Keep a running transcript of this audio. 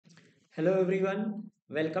Hello everyone,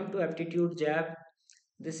 welcome to Aptitude Jab.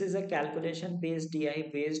 This is a calculation based DI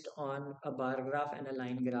based on a bar graph and a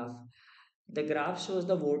line graph. The graph shows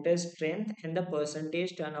the voter strength and the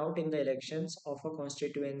percentage turnout in the elections of a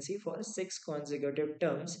constituency for six consecutive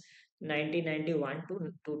terms 1991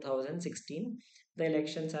 to 2016. The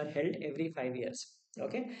elections are held every 5 years.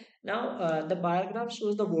 Okay. Now the bar graph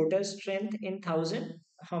shows the voter strength in thousand,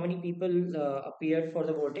 how many people appeared for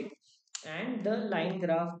the voting, and the line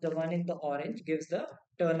graph, the one in the orange, gives the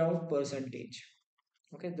turnout percentage.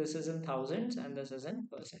 Okay, this is in thousands and this is in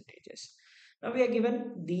percentages. Now we are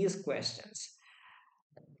given these questions.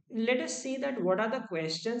 Let us see that what are the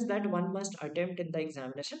questions that one must attempt in the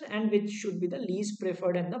examination and which should be the least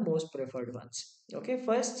preferred and the most preferred ones. Okay,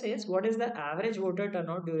 first says what is the average voter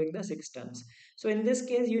turnout during the six terms. So in this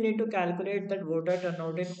case you need to calculate that voter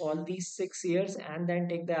turnout in all these 6 years and then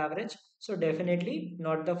take the average. So definitely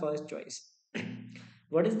not the first choice.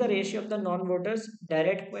 What is the ratio of the non-voters?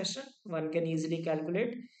 Direct question, one can easily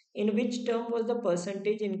calculate. In which term was the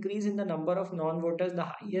percentage increase in the number of non-voters the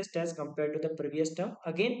highest as compared to the previous term?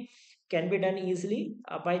 Again, can be done easily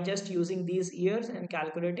by just using these years and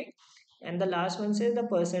calculating. And the last one says the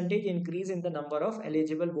percentage increase in the number of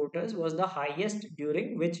eligible voters was the highest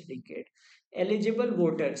during which decade? Eligible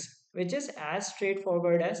voters, which is as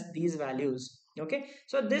straightforward as these values. Okay,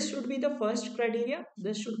 so this should be the first criteria.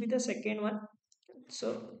 This should be the second one.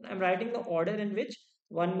 So I'm writing the order in which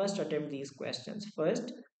one must attempt these questions.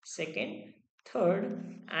 First, second,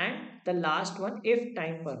 third, and the last one if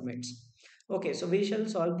time permits. Okay, so we shall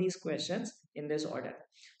solve these questions in this order.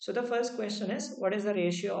 So the first question is, what is the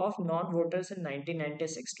ratio of non-voters in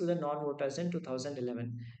 1996 to the non-voters in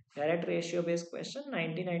 2011? Direct ratio based question.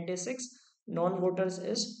 1996 non-voters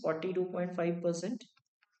is 42.5%.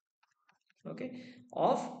 Okay,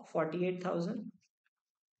 of 48,000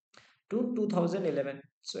 to 2011.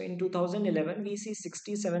 So in 2011, we see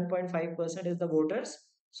 67.5% is the voters.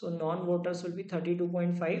 So non-voters will be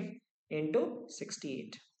 32.5 into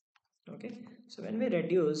 68. Okay. So when we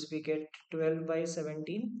reduce, we get 12 by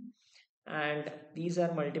 17. And these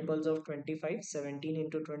are multiples of 25, 17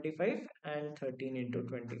 into 25 and 13 into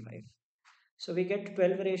 25. So we get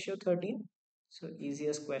 12 ratio 13. So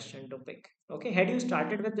easiest question to pick. Okay. Had you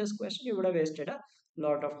started with this question, you would have wasted a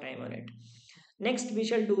lot of time on it. Next, we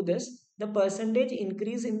shall do this. The percentage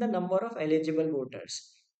increase in the number of eligible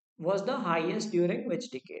voters was the highest during which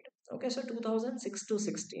decade? Okay, so 2006 to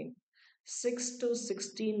 16. 6 to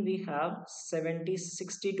 16 we have 70,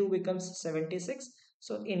 62 becomes 76.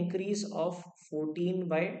 So increase of 14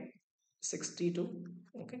 by 62.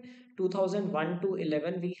 Okay, 2001 to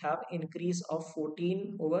 11 we have increase of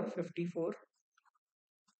 14 over 54.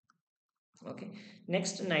 Okay,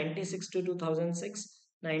 next 96 to 2006.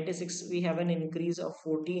 96 we have an increase of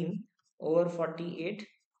 14 over 48,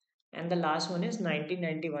 and the last one is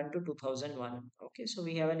 1991 to 2001. Okay, so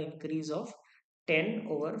we have an increase of 10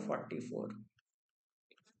 over 44.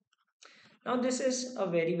 Now this is a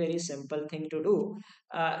very simple thing to do.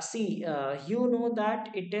 See, you know that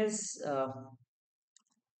it is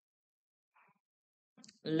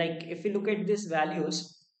like if you look at these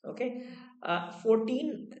values. Okay,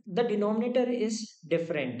 14, the denominator is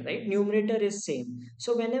different, right? Numerator is same.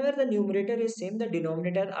 So whenever the numerator is same, the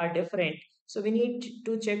denominator are different, so we need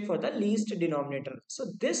to check for the least denominator. So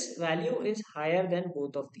this value is higher than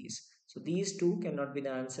both of these, so these two cannot be the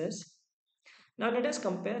answers. Now let us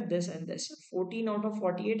compare this and this. 14 out of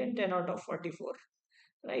 48 and 10 out of 44,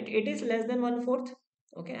 right? It is less than one fourth.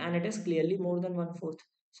 Okay, and it is clearly more than one fourth.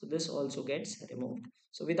 So this also gets removed.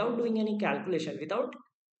 So without doing any calculation, without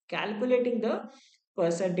calculating the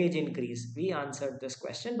percentage increase, we answered this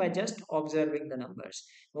question by just observing the numbers.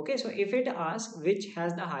 Okay, so if it asks which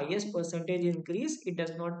has the highest percentage increase, it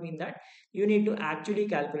does not mean that you need to actually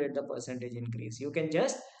calculate the percentage increase. You can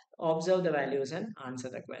just observe the values and answer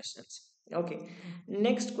the questions. Okay,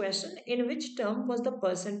 next question. In which term was the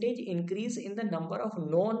percentage increase in the number of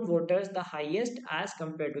non-voters the highest as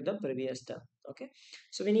compared to the previous term? Okay,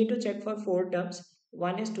 so we need to check for four terms.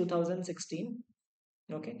 One is 2016.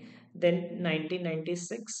 Okay, then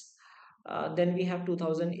 1996. Then we have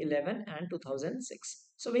 2011 and 2006.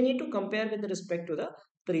 So we need to compare with respect to the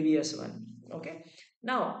previous one. Okay,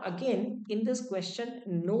 now again in this question,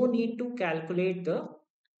 no need to calculate the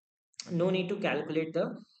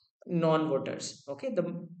non-voters. Okay,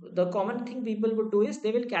 the common thing people would do is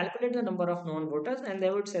they will calculate the number of non-voters and they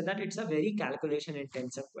would say that it's a very calculation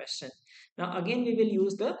intensive question. Now again we will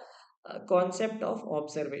use the concept of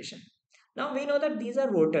observation. Now we know that these are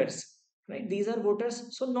voters, right? These are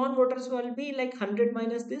voters, so non-voters will be like 100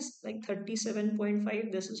 minus this, like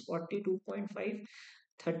 37.5. This is 42.5,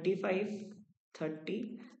 35,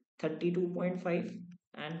 30, 32.5,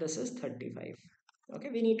 and this is 35. Okay,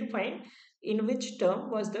 we need to find in which term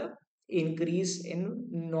was the increase in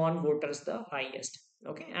non-voters the highest.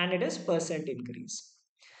 Okay, and it is percent increase.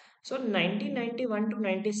 So 1991 to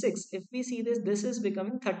 96, if we see this, this is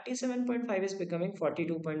becoming 37.5 is becoming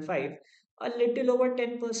 42.5, a little over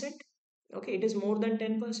 10%. Okay, it is more than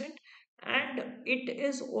 10%, and it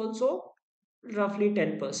is also roughly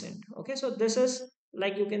 10%. Okay, so this is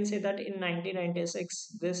like you can say that in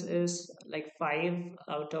 1996, this is like 5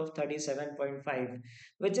 out of 37.5,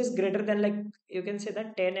 which is greater than like you can say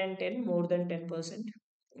that 10 and 10 more than 10%.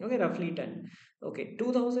 Okay, roughly 10. Okay,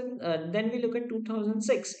 2000, then we look at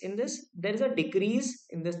 2006. In this, there is a decrease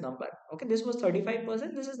in this number. Okay, this was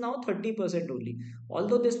 35%, this is now 30% only.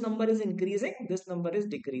 Although this number is increasing, this number is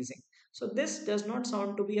decreasing. So this does not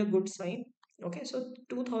sound to be a good sign. Okay, so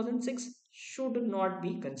 2006 should not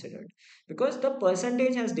be considered because the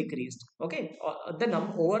percentage has decreased. Okay,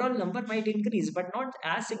 the overall number might increase, but not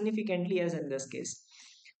as significantly as in this case.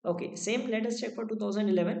 Okay, same. Let us check for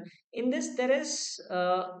 2011. In this, there is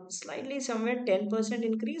slightly somewhere 10%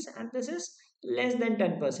 increase, and this is less than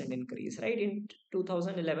 10% increase, right? In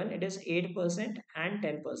 2011, it is 8% and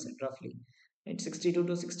 10% roughly. It's 62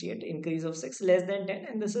 to 68 increase of 6 less than 10,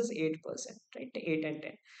 and this is 8%, right? 8 and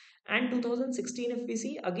 10. And 2016, if we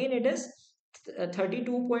see again, it is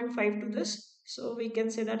 32.5 to this. So we can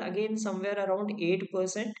say that again somewhere around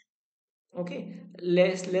 8%. Okay,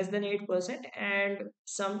 less than 8% and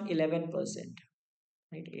some 11%,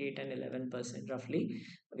 right? 8 and 11% roughly,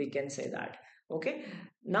 we can say that. Okay,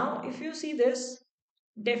 now if you see this,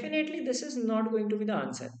 definitely this is not going to be the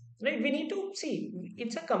answer, right? We need to see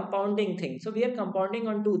it's a compounding thing. So we are compounding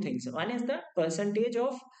on two things. One is the percentage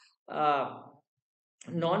of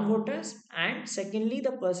non-voters, and secondly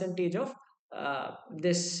the percentage of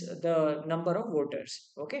this the number of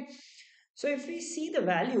voters. Okay, so if we see the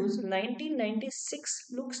values, 1996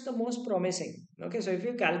 looks the most promising. Okay, so if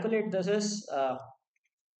you calculate this is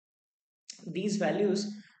these values,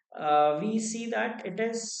 we see that it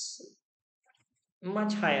is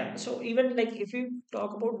much higher. So even like if you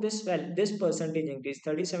talk about this this percentage increase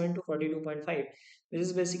 37 to 42.5, this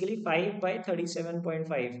is basically 5 by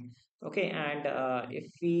 37.5. Okay, and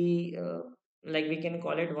if we like we can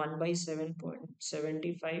call it 1 by 7.75,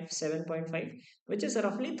 7.5, which is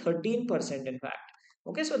roughly 13% in fact.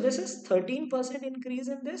 Okay, so this is 13% increase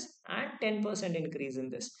in this and 10% increase in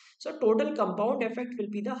this. So total compound effect will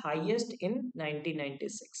be the highest in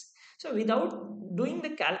 1996. So without doing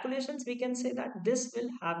the calculations, we can say that this will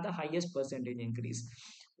have the highest percentage increase.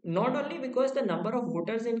 Not only because the number of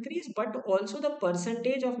voters increased, but also the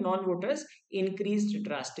percentage of non-voters increased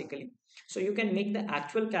drastically. So you can make the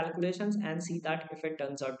actual calculations and see that if it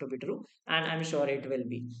turns out to be true, and I'm sure it will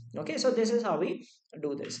be. Okay, so this is how we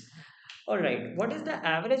do this. All right, what is the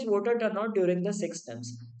average voter turnout during the six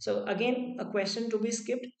terms? So again, a question to be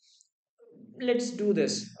skipped. Let's do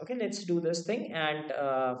this. Okay, let's do this thing, and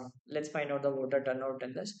let's find out the voter turnout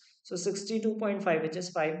in this. So 62.5, which is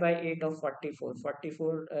 5 by 8 of 44.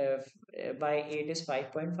 44 by 8 is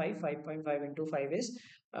 5.5. 5.5 into 5 is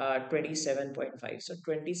 27.5. So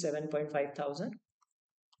 27.5 thousand.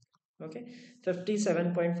 Okay,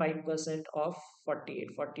 57.5% of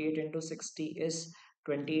 48. 48 into 60 is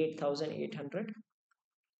 28,800,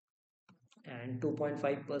 and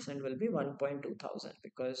 2.5% will be 1.2 thousand,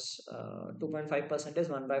 because 2.5% is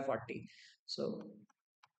 1 by 40. So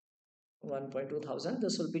 1.2 thousand,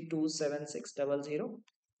 this will be 27600.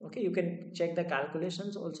 Okay, you can check the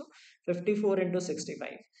calculations also. 54 into 65.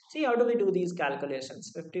 See, how do we do these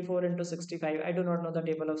calculations? 54 into 65, I do not know the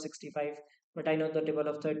table of 65, but I know the table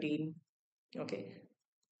of 13. Okay,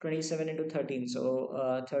 27 into 13,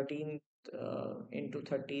 so 13 into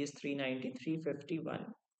 30 is 390,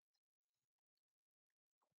 351.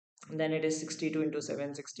 Then it is 62 into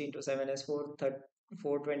 7. 60 into 7 is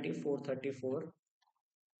 420, 434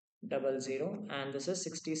 double zero, and this is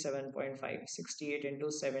 67.5. 68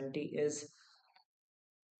 into 70 is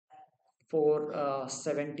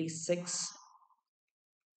 476,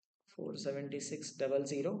 476 double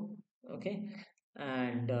zero. Okay,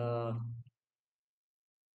 and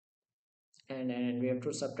and we have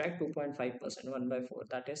to subtract 2.5%, 1 by 4,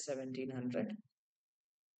 that is 1700.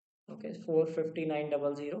 Okay,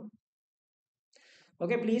 45900.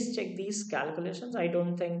 Okay, please check these calculations. I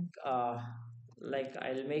don't think like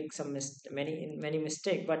I'll make some many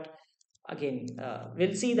mistake, but again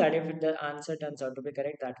we'll see that if the answer turns out to be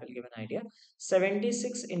correct, that will give an idea.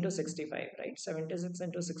 76 into 65, right? 76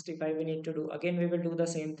 into 65 we need to do. Again, we will do the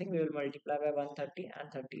same thing. We will multiply by 130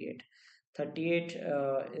 and 38. 38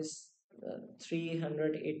 is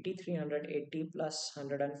 380 plus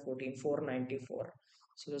 114, 494.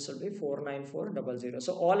 So this will be 49400.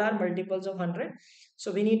 So all are multiples of 100.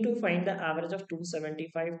 So we need to find the average of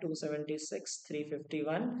 275, 276,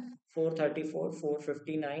 351, 434,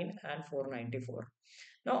 459 and 494.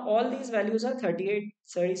 Now all these values are 38,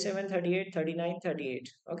 37, 38, 39, 38.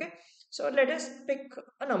 Okay. So let us pick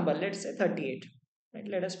a number. Let's say 38. Right.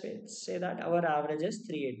 Let us say that our average is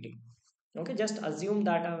 380. Okay, just assume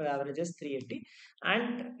that our average is 380,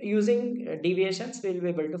 and using deviations we'll be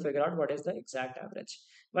able to figure out what is the exact average.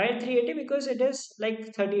 Why 380? Because it is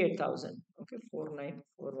like 38,000. Okay,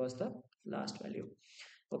 494 was the last value.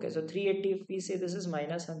 Okay, so 380, if we say this is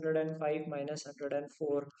minus 105 minus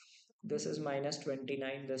 104, this is minus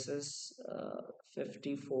 29, this is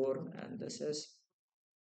 54, and this is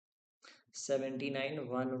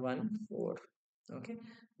 79114. Okay,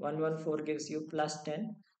 114 gives you plus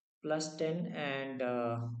 10, plus 10, and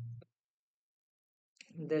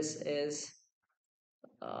this is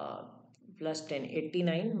uh, plus 10,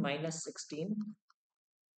 89 minus 16.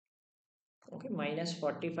 Okay, minus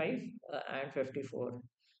 45 and 54.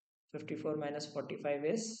 54 minus 45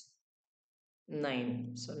 is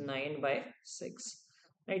 9. So 9 by 6.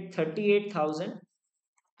 Right, 38,000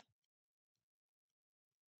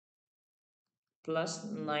 plus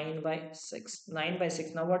 9 by 6. 9 by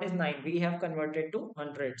 6. Now what is 9? We have converted to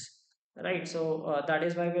hundreds. Right, so that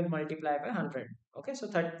is why we'll multiply by 100. Okay, so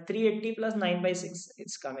 380 plus 9 by 6,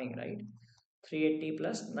 it's coming, right? 380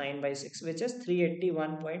 plus 9 by 6, which is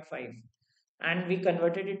 381.5, and we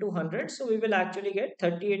converted it to 100, so we will actually get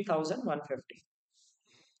 38,150.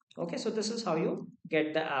 Okay, so this is how you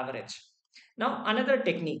get the average. Now another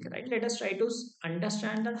technique, right? Let us try to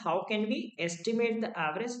understand that how can we estimate the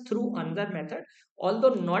average through another method,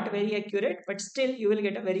 although not very accurate, but still you will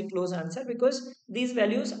get a very close answer because these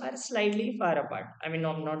values are slightly far apart. I mean,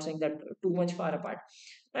 I'm not saying that too much far apart.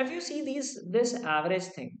 Now if you see this average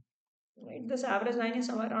thing, right, this average line is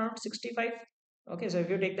somewhere around 65. Okay, so if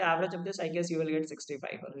you take the average of this, I guess you will get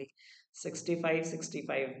 65 only. 65,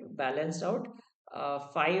 65 balanced out.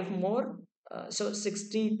 5 more, so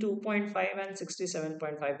 62.5 and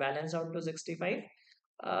 67.5 balance out to 65.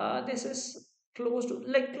 This is close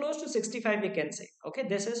to 65, we can say. Okay,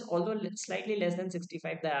 this is although slightly less than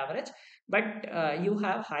 65 the average, but you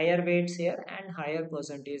have higher weights here and higher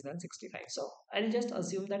percentage than 65. So I'll just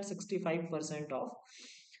assume that 65% of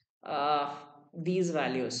uh, these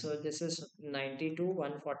values. So this is 92,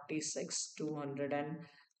 146, 200 and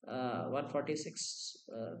 146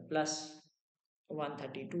 plus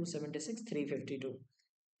 132, 76, 352,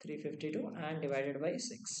 352 and divided by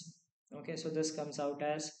 6. Okay, so this comes out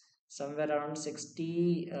as somewhere around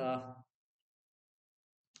 60,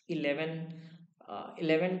 11,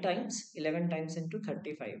 11 times into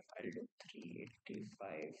 35. I'll do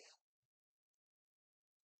 385,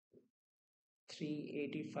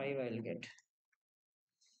 385 I'll get,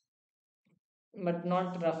 but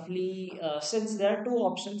not roughly, since there are two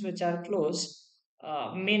options which are close,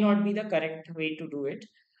 may not be the correct way to do it,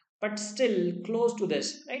 but still close to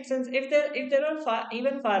this, right? Since if there are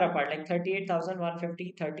even far apart, like 38,000,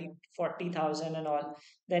 150, 30, 40,000 and all,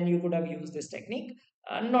 then you could have used this technique.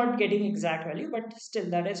 Not getting exact value, but still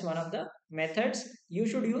that is one of the methods you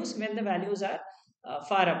should use when the values are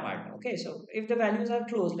far apart. Okay, so if the values are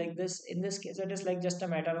close like this, in this case it is like just a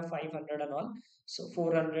matter of 500 and all, so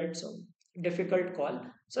 400, so difficult call.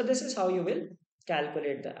 So this is how you will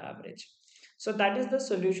calculate the average. So that is the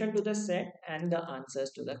solution to the set and the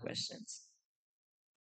answers to the questions.